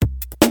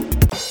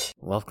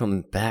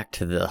Welcome back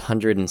to the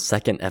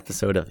 102nd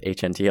episode of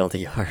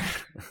HNTLDR.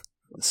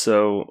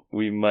 So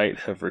we might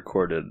have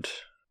recorded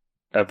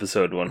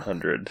episode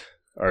 100,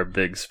 our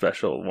big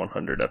special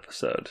 100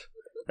 episode,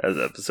 as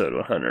episode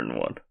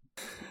 101.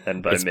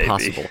 And by It's maybe,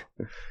 possible.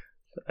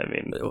 I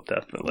mean,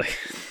 definitely.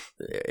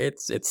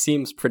 It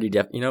seems pretty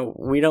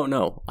we don't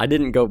know. I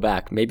didn't go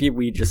back. Maybe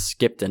we just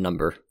skipped a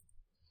number.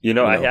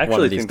 I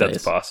actually think that's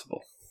days.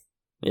 possible.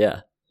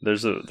 Yeah.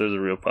 There's a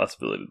real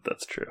possibility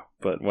that's true.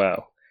 But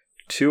wow.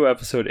 2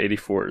 episode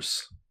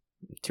 84s.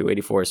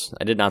 284s.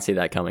 I did not see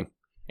that coming.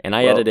 And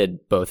I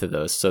edited both of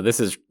those, so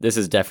this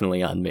is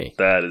definitely on me.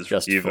 That is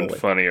just even fully.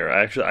 funnier.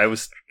 Actually,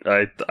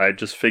 I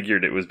just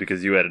figured it was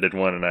because you edited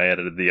one and I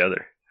edited the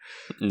other.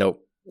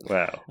 Nope.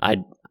 Wow.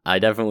 I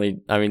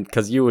definitely,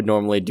 because you would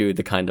normally do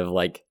the kind of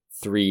like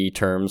 3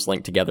 terms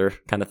linked together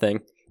kind of thing,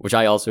 which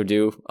I also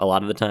do a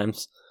lot of the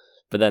times.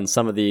 But then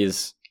some of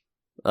these,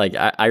 like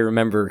I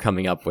remember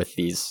coming up with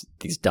these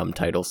dumb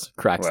titles,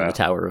 Cracks in the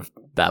Tower of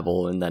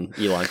Babel, and then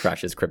Elon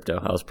crashes crypto.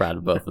 I was proud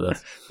of both of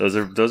those.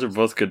 Those are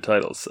both good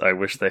titles. I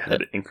wish they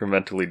had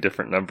incrementally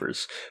different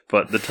numbers,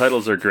 but the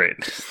titles are great.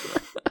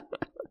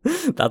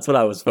 That's what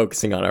I was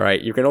focusing on. All right,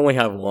 you can only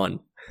have one.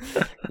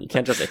 You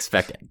can't just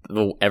expect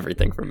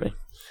everything from me.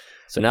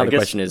 So now the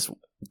question is,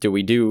 do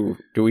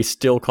we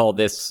still call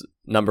this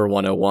number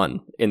 101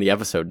 in the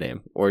episode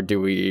name, or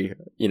do we,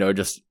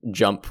 just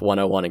jump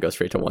 101 and go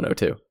straight to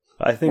 102?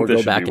 I think or this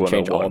go should back be and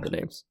change 101. all the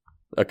names.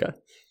 Okay.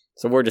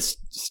 So we're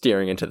just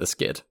steering into the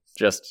skid.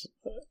 Just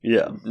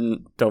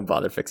don't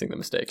bother fixing the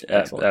mistake.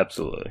 Excellent.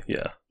 Absolutely,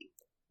 yeah.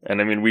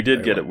 And I mean, we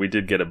did get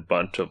a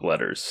bunch of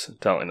letters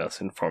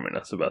informing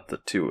us about the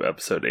 2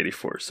 episode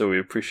 84. So we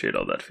appreciate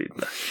all that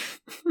feedback.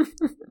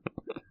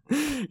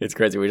 It's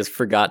crazy. We just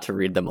forgot to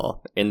read them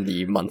all in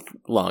the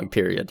month-long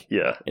period.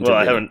 Yeah. Well,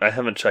 I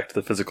haven't checked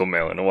the physical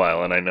mail in a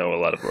while, and I know a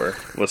lot of our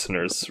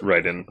listeners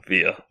write in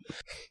via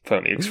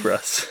Pony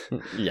Express.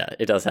 Yeah,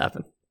 it does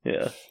happen.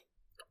 Yeah.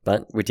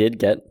 But we did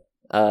get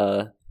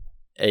a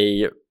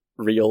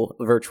real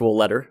virtual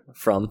letter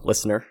from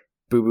listener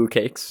Boo Boo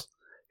Cakes,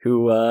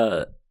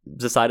 who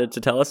decided to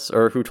tell us,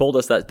 or who told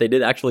us that they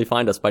did actually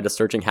find us by just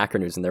searching Hacker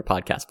News in their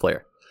podcast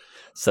player.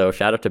 So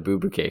shout out to Boo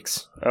Boo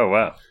Cakes. Oh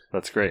wow,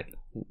 that's great.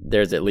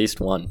 There's at least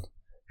one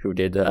who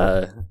did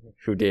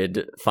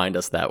find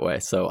us that way.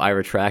 So I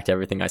retract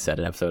everything I said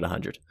in episode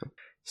 100.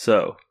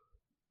 So,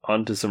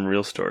 on to some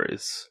real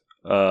stories.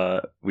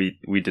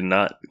 We did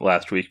not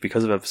last week,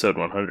 because of episode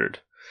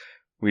 100.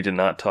 We did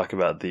not talk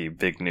about the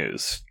big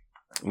news,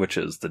 which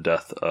is the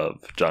death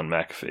of John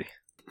McAfee,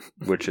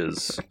 which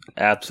is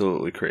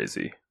absolutely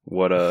crazy.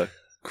 What a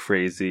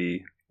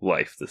crazy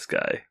life this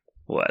guy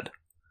led.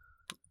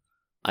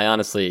 I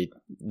honestly,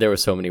 there were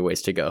so many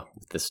ways to go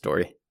with this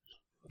story.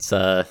 It's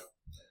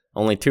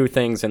only 2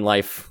 things in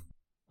life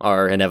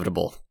are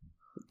inevitable: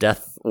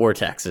 death or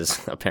taxes,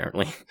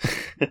 apparently.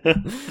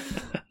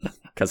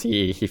 Because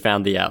he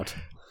found the out.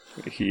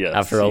 Yes,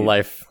 After a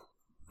life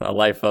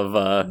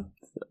of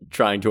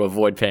trying to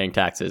avoid paying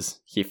taxes,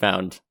 he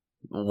found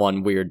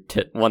one weird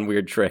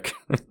trick.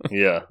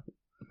 Yeah.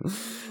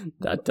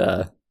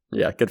 That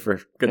good for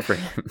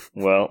him.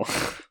 Well,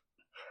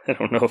 I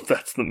don't know if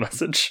that's the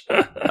message.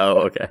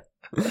 Oh, okay.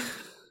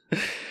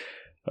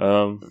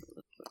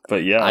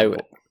 But yeah.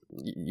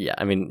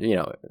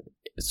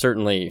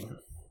 Certainly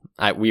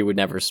we would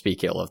never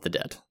speak ill of the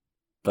dead,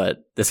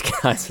 but this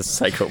guy's a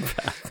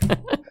psychopath.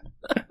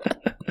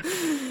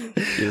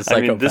 He's a psychopath.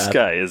 I mean, this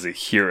guy is a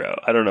hero.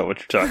 I don't know what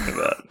you're talking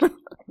about.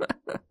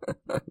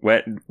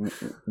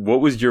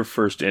 What was your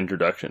first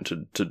introduction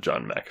to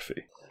John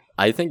McAfee?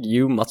 I think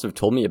you must have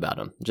told me about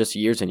him just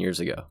years and years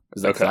ago.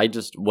 Because I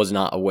just was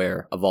not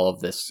aware of all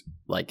of this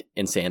like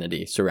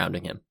insanity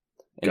surrounding him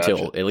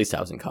until at least I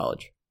was in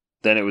college.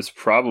 Then it was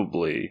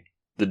probably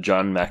the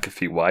John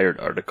McAfee Wired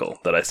article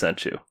that I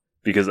sent you,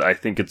 because I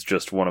think it's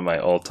just one of my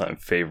all-time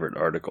favorite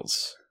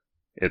articles.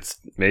 It's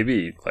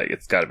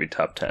got to be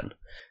top 10.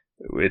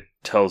 It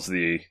tells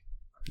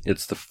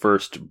it's the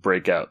first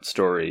breakout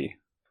story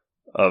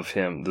of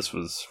him. This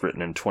was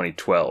written in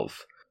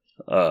 2012,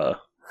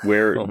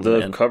 where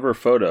the cover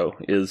photo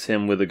is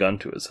him with a gun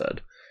to his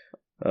head.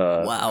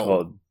 Wow.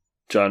 Called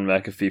John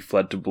McAfee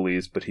Fled to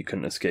Belize, but he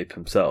couldn't escape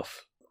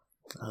himself.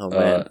 Oh,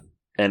 man.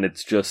 And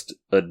it's just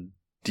a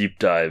deep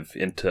dive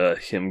into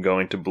him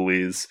going to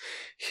Belize,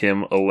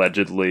 him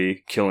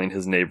allegedly killing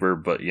his neighbor,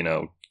 but,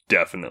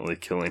 definitely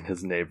killing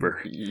his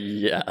neighbor.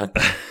 Yeah,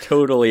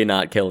 totally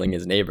not killing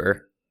his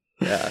neighbor.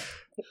 Yeah.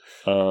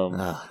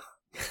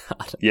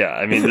 Yeah,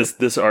 I mean,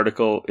 this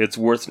article, it's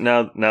worth,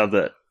 now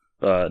that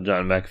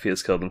John McAfee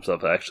has killed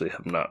himself, I actually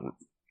have not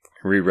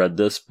reread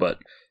this, but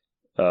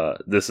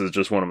this is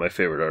just one of my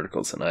favorite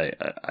articles, and I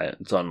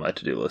it's on my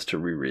to-do list to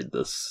reread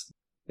this.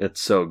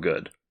 It's so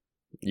good.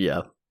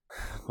 Yeah.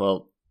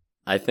 Well,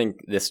 I think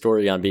this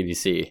story on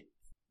BBC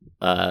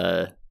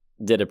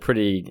did a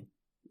pretty...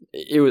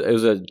 It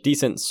was a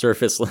decent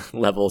surface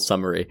level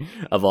summary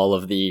of all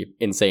of the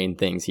insane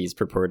things he's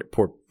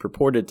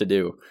purported to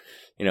do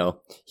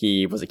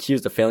he was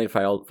accused of failing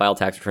to file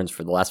tax returns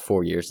for the last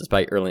 4 years,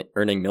 despite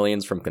earning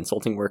millions from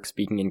consulting work,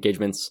 speaking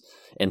engagements,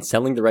 and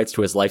selling the rights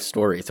to his life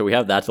story. So we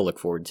have that to look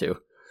forward to.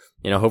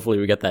 Hopefully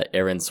we get that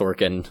Aaron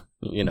Sorkin,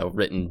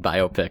 written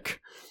biopic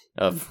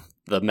of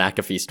the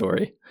McAfee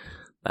story.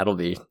 That'll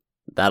be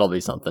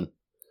something.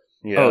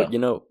 Yeah.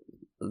 Oh,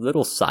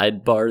 little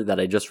sidebar that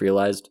I just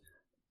realized.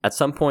 At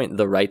some point,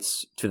 the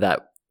rights to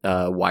that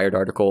Wired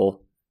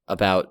article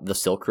about the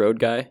Silk Road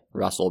guy,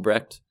 Ross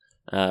Ulbricht,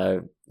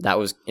 that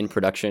was in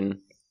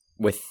production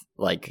with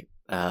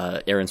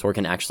Aaron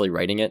Sorkin actually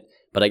writing it.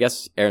 But I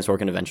guess Aaron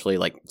Sorkin eventually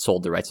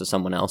sold the rights to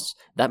someone else.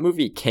 That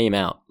movie came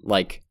out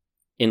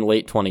in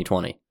late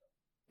 2020,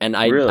 and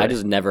I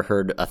just never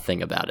heard a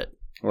thing about it.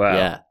 Wow.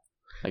 Yeah.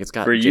 It's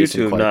got for Jason you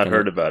to have Clarke not in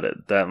heard it. about it,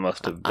 that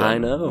must have I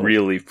done know.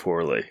 really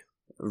poorly.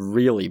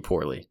 Really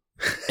poorly.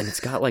 And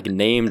it's got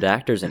named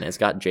actors in it. It's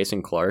got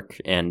Jason Clarke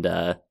and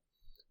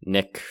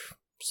Nick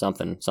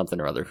something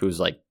or other,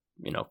 who's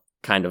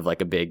kind of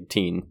a big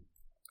teen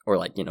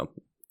or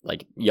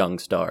young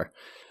star.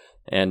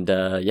 And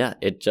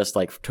it just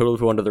totally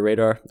flew under the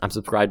radar. I'm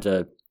subscribed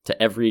to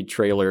every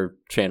trailer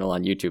channel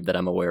on YouTube that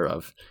I'm aware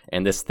of,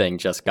 and this thing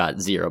just got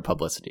zero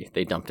publicity.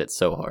 They dumped it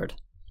so hard.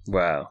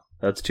 Wow,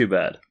 that's too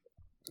bad.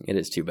 It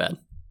is too bad.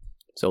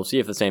 So we'll see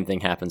if the same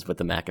thing happens with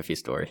the McAfee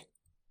story.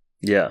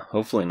 Yeah,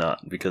 hopefully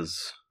not,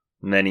 because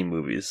many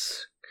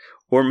movies,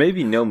 or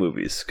maybe no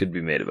movies, could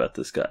be made about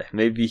this guy.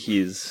 Maybe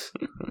he's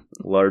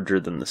larger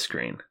than the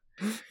screen.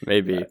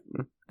 Maybe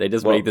they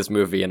just made this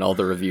movie, and all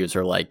the reviews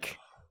are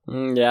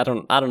yeah,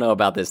 I don't know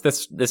about this.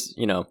 This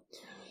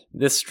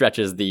this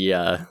stretches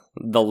the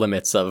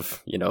limits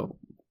of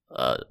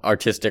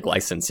artistic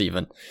license.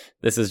 Even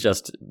this is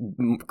just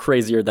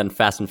crazier than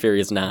Fast and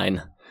Furious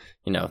 9.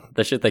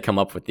 The shit they come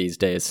up with these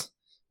days.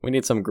 We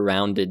need some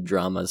grounded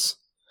dramas,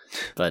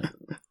 but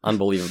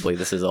unbelievably,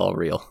 this is all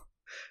real.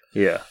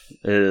 Yeah,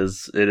 it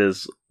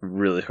is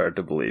really hard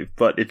to believe.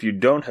 But if you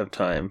don't have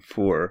time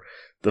for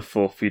the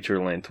full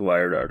feature-length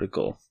Wired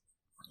article,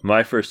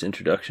 my first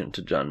introduction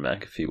to John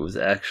McAfee was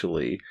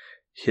actually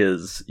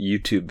his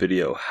YouTube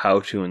video,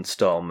 How to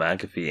Install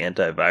McAfee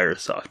Antivirus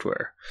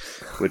Software,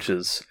 which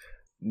is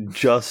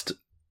just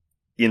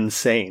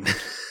insane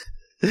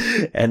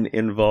and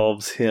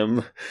involves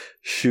him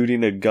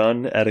shooting a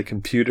gun at a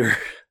computer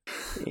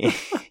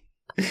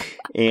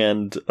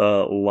and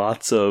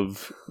lots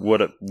of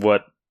what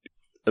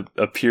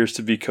appears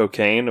to be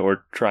cocaine,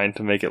 or trying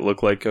to make it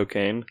look like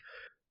cocaine.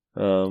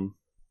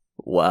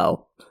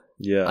 Wow.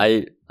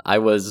 Yeah. I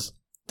was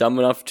dumb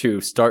enough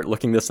to start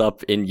looking this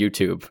up in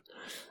YouTube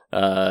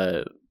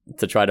to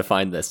try to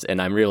find this,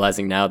 and I'm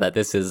realizing now that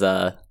this is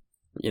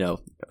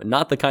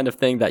not the kind of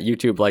thing that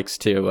YouTube likes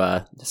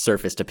to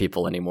surface to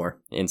people anymore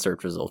in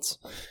search results.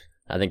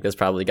 I think this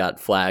probably got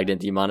flagged and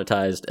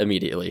demonetized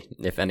immediately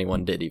if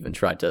anyone did even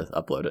try to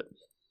upload it.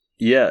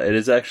 Yeah, it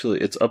is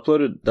actually. It's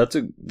uploaded.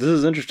 This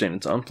is interesting.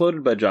 It's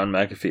uploaded by John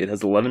McAfee. It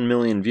has 11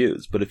 million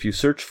views, but if you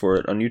search for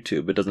it on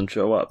YouTube, it doesn't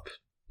show up.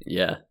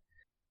 Yeah.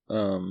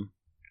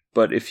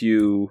 But if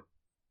you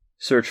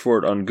search for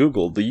it on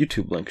Google, the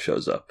YouTube link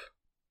shows up.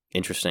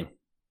 Interesting.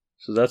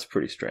 So that's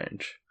pretty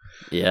strange.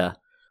 Yeah.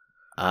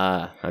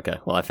 Okay.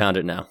 Well, I found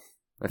it now.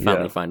 I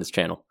finally find his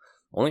channel.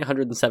 Only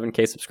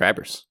 107K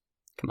subscribers.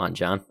 Come on,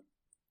 John.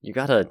 You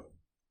gotta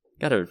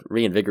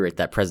reinvigorate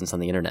that presence on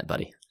the internet,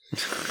 buddy.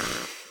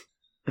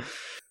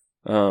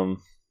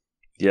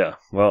 Yeah.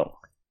 Well,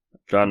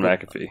 John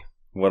McAfee.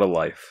 What a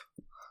life.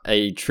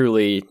 A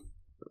truly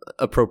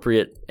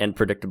appropriate and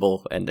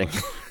predictable ending.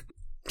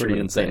 Pretty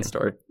insane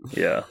story.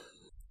 Yeah.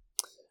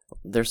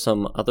 There's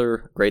some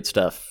other great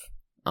stuff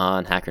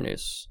on Hacker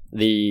News.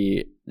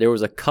 There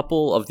was a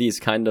couple of these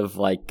kind of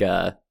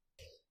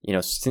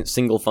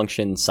single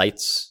function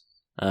sites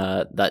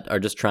that are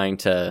just trying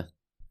to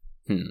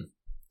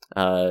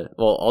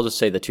I'll just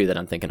say the two that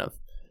I'm thinking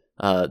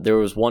of. There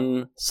was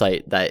one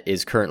site that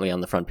is currently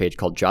on the front page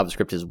called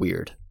JavaScript is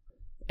Weird.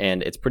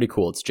 And it's pretty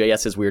cool. It's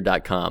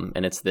jsisweird.com,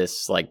 and it's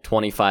this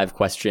 25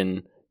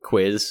 question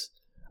quiz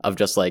of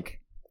just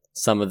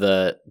some of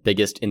the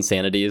biggest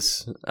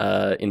insanities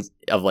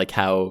of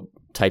how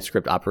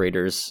TypeScript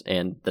operators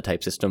and the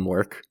type system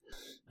work.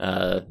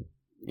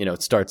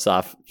 It starts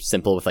off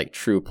simple with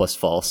true plus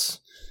false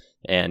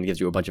and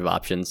gives you a bunch of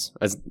options.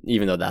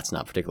 Even though that's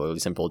not particularly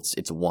simple,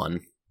 it's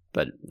one,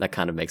 but that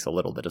kind of makes a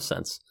little bit of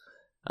sense.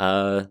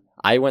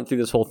 I went through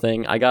this whole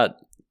thing. I got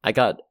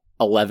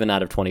 11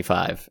 out of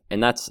 25,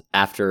 and that's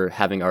after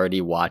having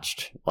already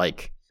watched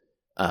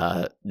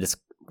this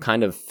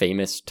kind of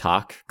famous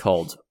talk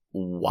called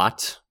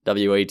WAT,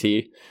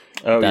 W-A-T,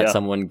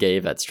 someone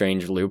gave at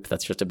Strange Loop.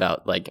 That's just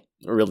about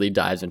really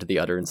dives into the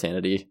utter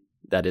insanity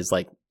that is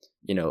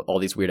all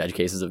these weird edge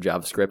cases of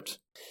JavaScript.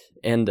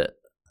 And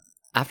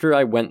after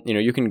I went,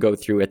 you can go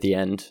through at the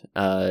end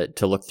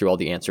to look through all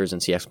the answers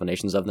and see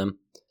explanations of them.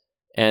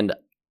 And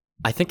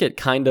I think it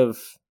kind of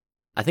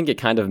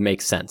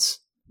makes sense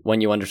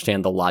when you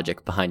understand the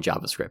logic behind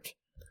JavaScript.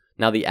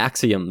 Now, the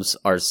axioms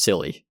are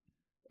silly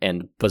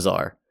and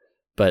bizarre,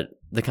 but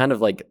the kind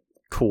of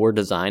core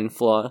design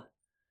flaw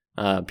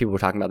people were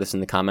talking about this in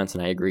the comments,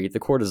 and I agree. The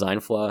core design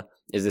flaw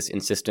is this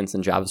insistence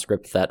in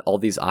JavaScript that all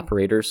these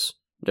operators,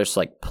 just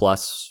like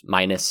plus,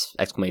 minus,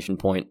 exclamation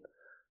point,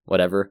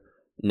 whatever,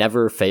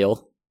 never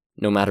fail,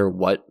 no matter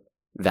what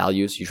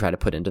values you try to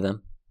put into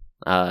them,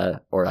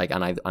 or like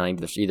on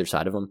either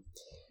side of them.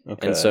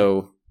 Okay. And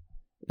so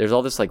there's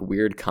all this like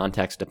weird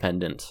context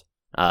dependent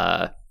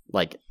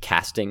like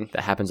casting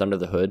that happens under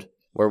the hood,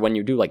 where when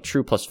you do like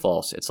true plus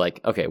false, it's like,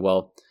 okay,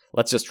 well,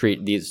 let's just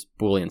treat these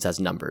Booleans as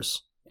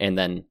numbers and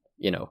then,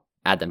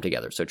 add them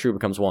together. So true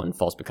becomes 1,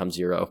 false becomes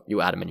 0.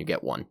 You add them and you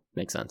get 1.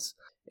 Makes sense.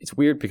 It's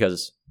weird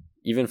because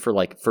even for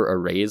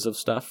arrays of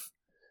stuff,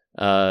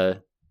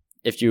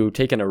 if you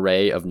take an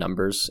array of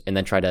numbers and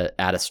then try to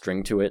add a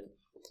string to it,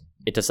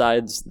 it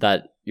decides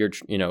that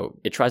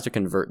it tries to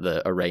convert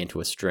the array into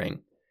a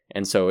string.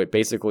 And so it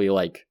basically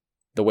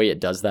the way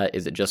it does that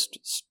is it just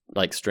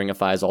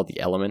stringifies all the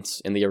elements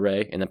in the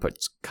array and then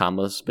puts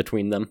commas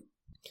between them.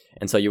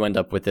 And so you end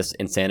up with this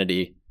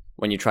insanity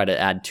when you try to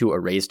add 2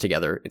 arrays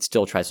together. It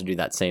still tries to do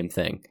that same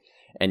thing.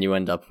 And you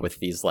end up with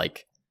these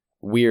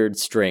weird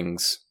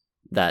strings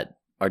that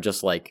are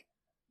just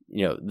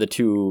the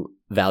 2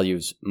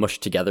 values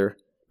mushed together,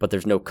 but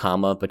there's no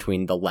comma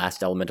between the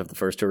last element of the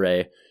first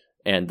array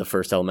and the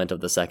first element of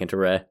the second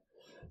array.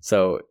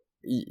 So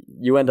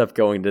you end up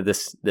going to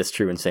this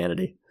true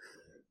insanity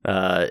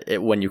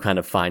when you kind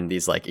of find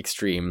these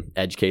extreme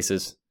edge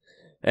cases.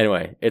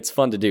 Anyway, it's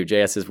fun to do.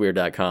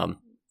 JSisweird.com.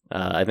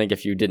 I think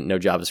if you didn't know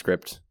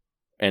JavaScript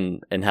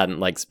and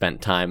hadn't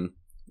spent time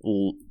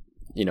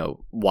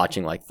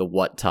watching the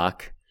What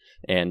Talk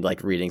and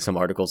reading some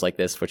articles like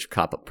this, which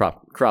crop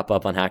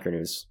up on Hacker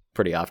News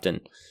pretty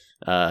often,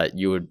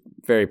 you would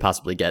very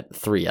possibly get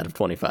 3 out of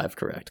 25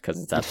 correct,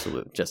 because it's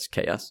absolute just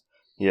chaos.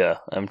 Yeah,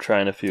 I'm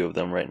trying a few of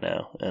them right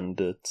now, and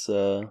it's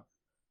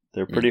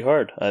they're pretty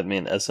hard. I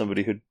mean, as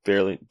somebody who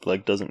barely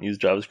doesn't use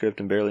JavaScript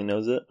and barely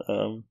knows it,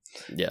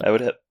 I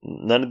would have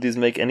none of these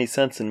make any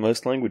sense in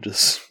most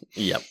languages.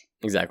 Yep,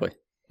 exactly.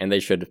 And they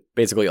should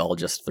basically all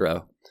just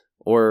throw,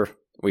 or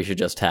we should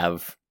just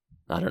have,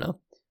 I don't know,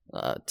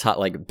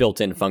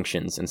 built-in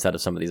functions instead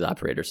of some of these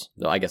operators.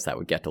 Though I guess that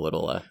would get a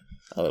little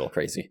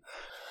crazy.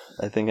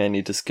 I think I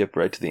need to skip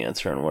right to the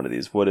answer on one of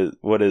these. What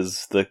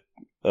is the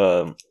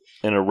an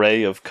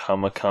array of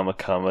comma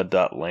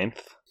dot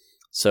length?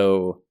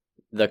 So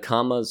the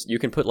commas, you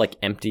can put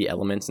empty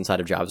elements inside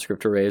of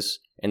JavaScript arrays,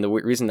 and the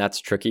reason that's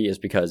tricky is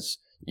because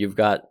you've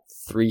got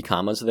 3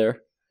 commas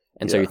there,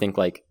 and so you think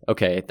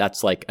okay,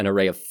 that's an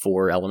array of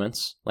 4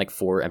 elements,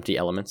 4 empty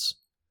elements.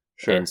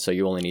 Sure. And so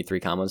you only need 3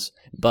 commas.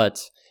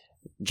 But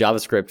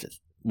JavaScript,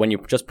 when you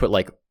just put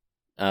 1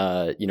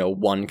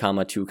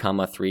 comma, 2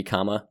 comma, 3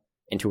 comma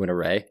into an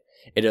array,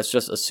 it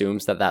just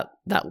assumes that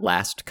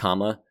last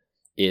comma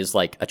is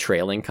a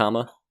trailing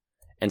comma,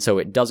 and so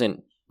it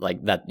doesn't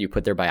that you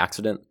put there by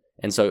accident,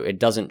 and so it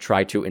doesn't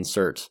try to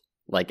insert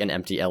an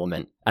empty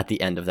element at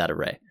the end of that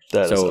array.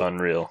 That is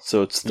unreal.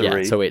 So it's 3.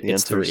 Yeah, so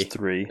it's 3. Is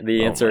 3.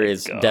 The answer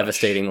is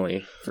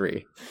devastatingly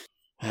 3.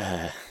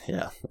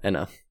 Yeah, I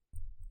know.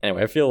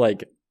 Anyway, I feel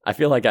like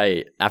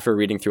I after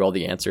reading through all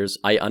the answers,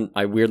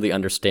 I weirdly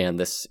understand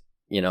this,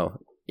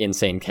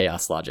 insane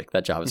chaos logic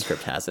that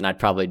JavaScript has, and I'd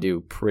probably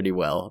do pretty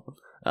well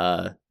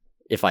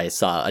if I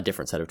saw a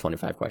different set of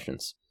 25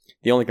 questions.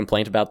 The only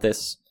complaint about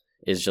this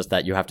is just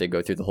that you have to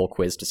go through the whole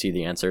quiz to see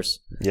the answers.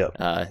 Yep.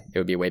 It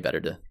would be way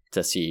better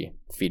to see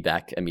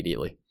feedback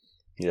immediately.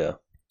 Yeah.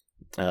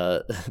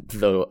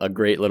 Though a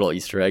great little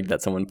Easter egg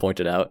that someone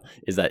pointed out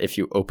is that if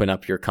you open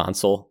up your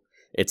console,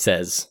 it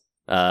says,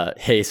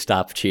 hey,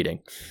 stop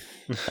cheating.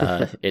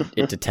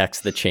 It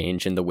detects the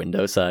change in the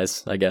window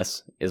size, I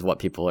guess, is what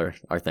people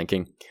are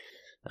thinking.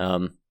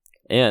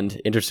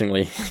 And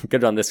interestingly,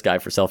 good on this guy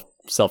for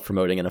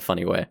self-promoting in a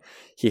funny way.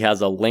 He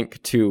has a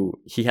link to,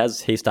 he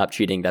has Hey Stop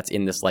Cheating that's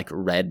in this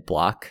red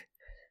block.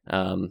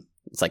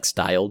 It's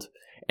styled.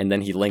 And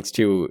then he links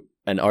to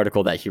an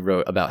article that he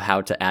wrote about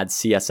how to add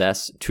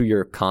CSS to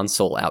your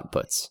console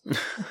outputs.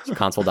 So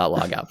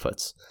console.log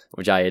outputs,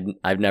 which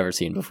I've never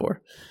seen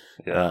before.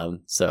 Yeah.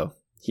 So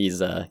he's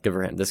good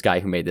for him. This guy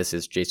who made this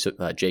is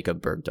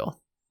Jacob Bergdahl.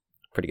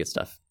 Pretty good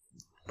stuff.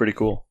 Pretty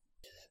cool.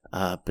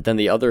 But then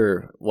the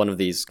other one of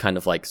these kind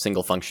of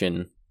single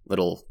function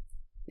little,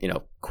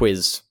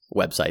 quiz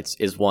websites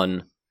is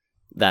one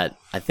that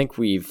I think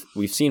we've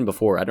seen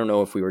before. I don't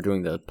know if we were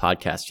doing the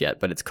podcast yet,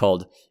 but it's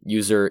called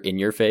User In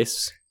Your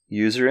Face.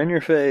 User In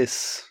Your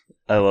Face.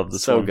 I love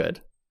this one. So good.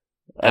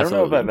 I don't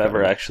know if I've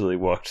ever actually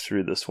walked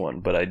through this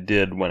one, but I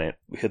did when it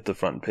hit the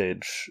front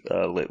page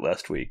late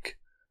last week.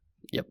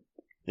 Yep.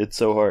 It's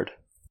so hard.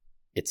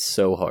 It's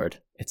so hard.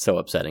 It's so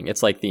upsetting.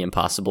 It's like the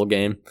Impossible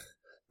game,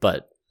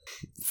 but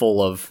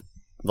full of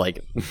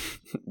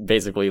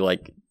basically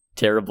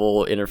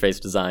terrible interface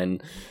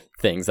design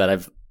things that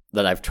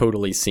I've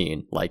totally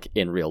seen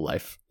in real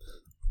life.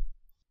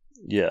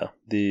 Yeah,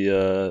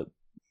 the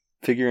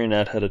figuring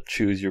out how to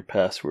choose your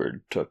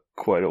password took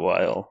quite a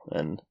while,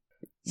 and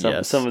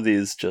some of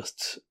these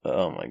just,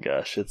 oh my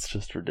gosh, it's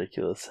just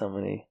ridiculous how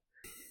many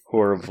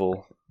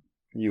horrible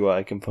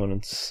UI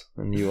components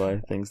and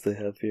UI things they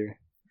have here.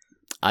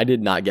 I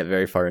did not get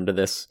very far into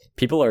this.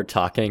 People are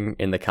talking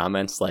in the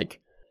comments like,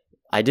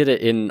 I did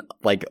it in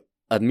like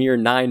a mere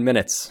 9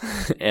 minutes.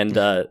 And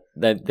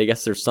then I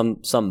guess there's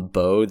some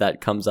bow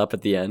that comes up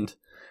at the end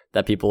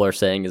that people are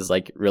saying is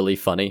like really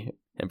funny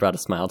and brought a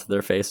smile to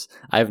their face.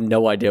 I have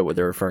no idea what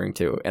they're referring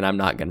to, and I'm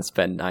not going to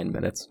spend 9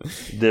 minutes.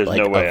 There's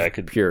like, no way I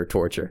could. Pure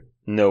torture.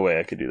 No way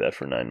I could do that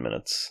for 9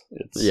 minutes.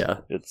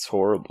 It's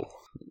horrible.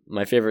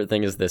 My favorite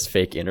thing is this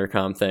fake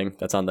intercom thing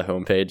that's on the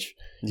homepage.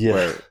 Yeah.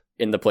 Where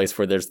in the place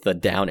where there's the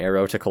down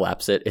arrow to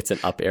collapse it, it's an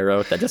up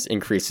arrow that just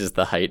increases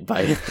the height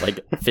by like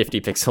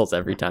 50 pixels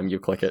every time you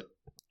click it.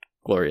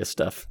 Glorious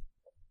stuff.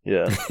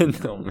 Yeah.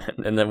 Oh, man.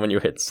 And then when you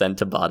hit send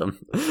to bottom,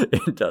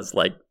 it does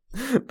like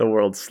the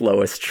world's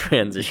slowest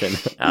transition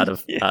out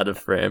of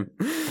frame.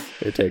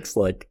 It takes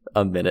like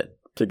a minute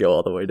to go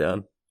all the way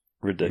down.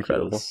 Ridiculous.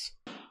 Incredible.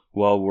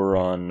 While we're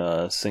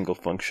on single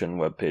function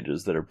web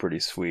pages that are pretty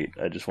sweet,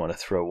 I just want to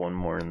throw one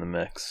more in the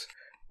mix,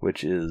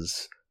 which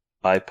is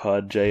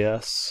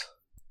iPod.js.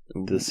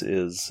 This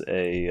is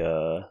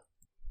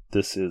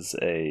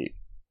a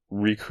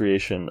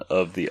recreation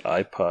of the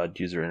iPod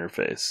user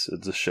interface.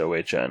 It's a show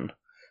HN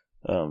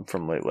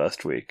from late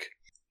last week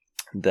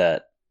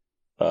that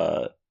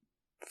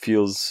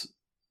feels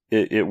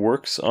it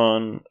works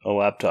on a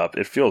laptop.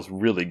 It feels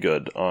really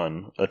good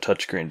on a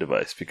touchscreen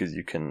device because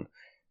you can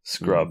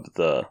scrub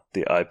the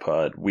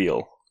iPod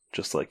wheel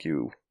just like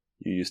you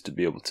used to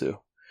be able to.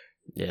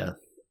 Yeah.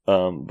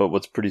 But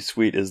what's pretty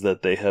sweet is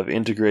that they have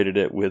integrated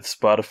it with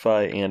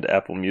Spotify and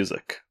Apple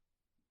Music.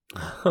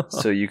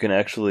 So you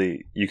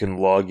can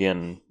log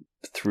in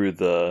through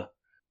either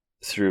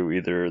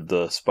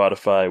the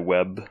Spotify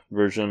web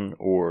version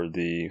or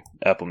the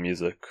Apple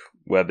Music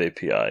web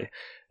API,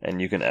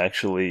 and you can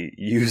actually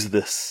use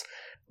this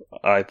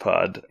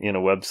iPod in a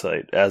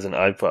website as an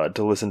iPod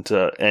to listen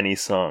to any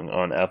song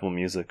on Apple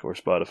Music or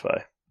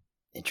Spotify.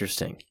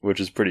 Interesting. Which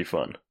is pretty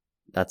fun.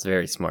 That's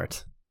very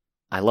smart.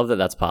 I love that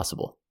that's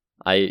possible.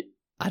 I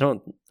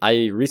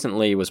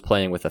recently was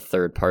playing with a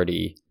third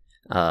party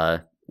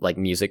like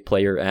music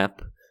player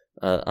app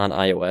on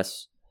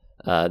iOS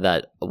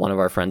that one of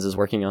our friends is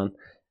working on,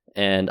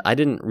 and I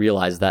didn't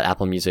realize that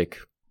Apple Music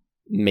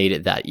made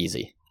it that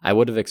easy. I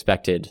would have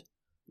expected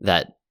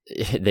that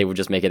they would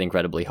just make it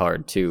incredibly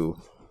hard to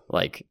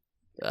like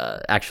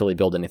actually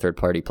build any third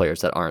party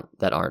players that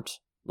aren't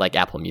like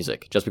Apple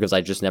Music, just because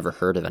I just never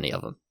heard of any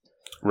of them.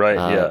 Right,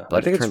 yeah. But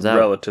I think it's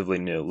relatively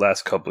new.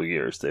 Last couple of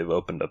years, they've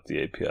opened up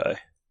the API.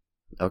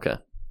 Okay.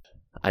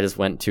 I just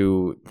went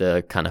to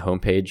the kind of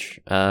homepage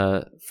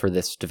for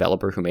this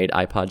developer who made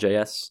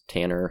iPod.js,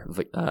 Tanner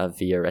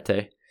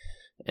Villarete.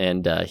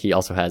 And he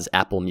also has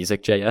Apple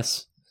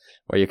Music.js,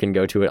 where you can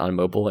go to it on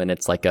mobile, and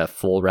it's like a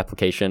full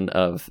replication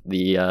of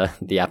the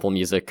Apple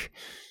Music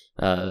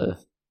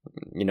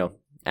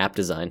app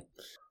design.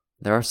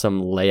 There are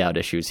some layout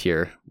issues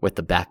here with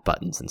the back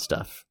buttons and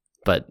stuff,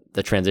 but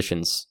the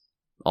transitions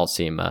all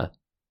seem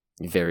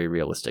very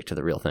realistic to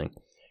the real thing.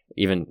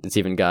 It's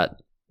even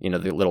got the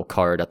little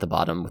card at the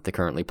bottom with the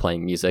currently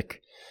playing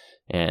music,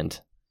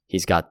 and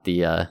he's got the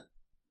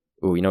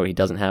you know what he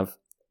doesn't have?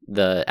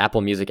 The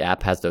Apple Music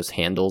app has those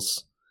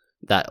handles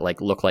that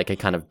like look like a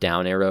kind of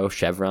down arrow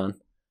chevron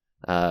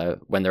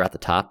when they're at the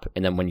top,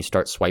 and then when you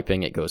start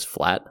swiping, it goes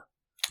flat.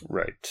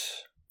 Right.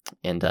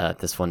 And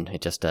this one,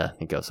 it just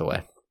it goes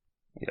away.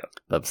 Yeah.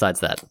 But besides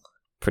that,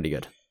 pretty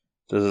good.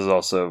 This is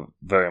also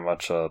very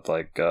much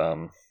like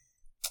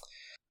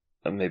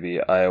maybe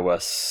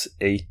iOS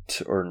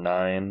 8 or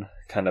 9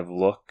 kind of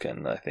look,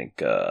 and I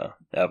think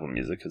Apple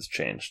Music has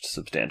changed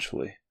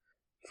substantially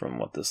from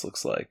what this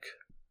looks like.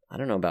 I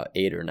don't know about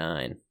 8 or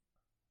 9. I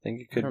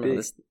think it could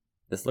be.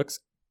 This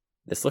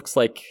looks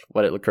like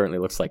what it currently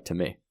looks like to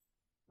me.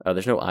 Oh,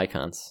 there's no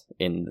icons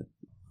in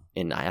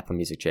Apple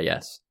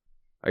Music.js.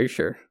 Are you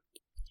sure?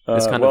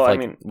 It's kind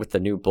of with the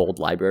new bold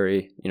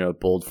library,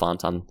 bold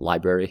font on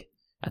library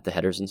at the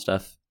headers and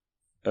stuff.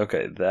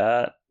 Okay,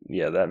 that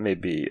may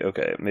be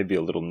okay. It may be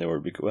a little newer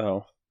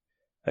because,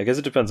 I guess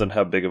it depends on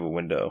how big of a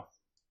window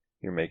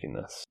you're making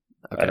this.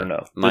 Okay. I don't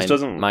know.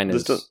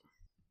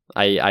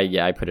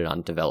 I put it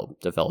on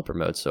developer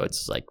mode, so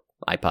it's like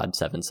iPod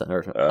 7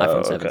 or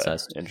iPhone 7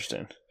 size.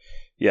 Interesting.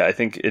 Yeah, I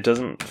think it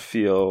doesn't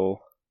feel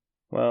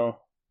well.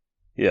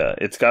 Yeah,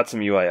 it's got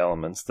some UI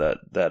elements that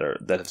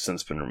have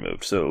since been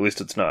removed. So at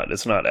least it's not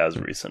as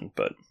recent,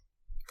 but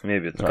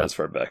maybe it's not as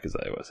far back as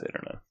iOS 8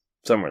 or 9.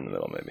 Somewhere in the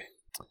middle, maybe.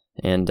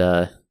 And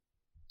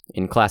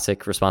in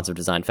classic responsive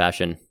design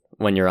fashion,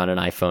 when you're on an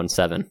iPhone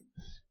 7,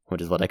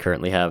 which is what I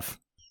currently have,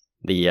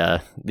 the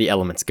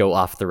elements go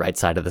off the right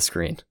side of the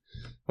screen,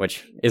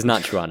 which is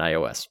not true on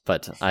iOS.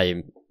 But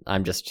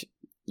I'm just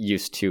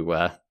used to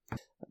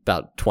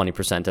about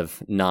 20%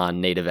 of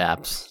non-native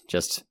apps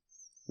just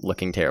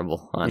looking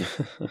terrible on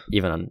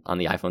even on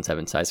the iPhone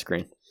 7 size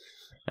screen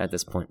at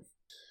this point.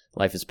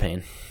 Life is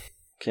pain.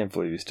 Can't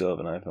believe you still have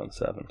an iPhone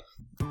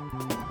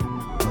 7.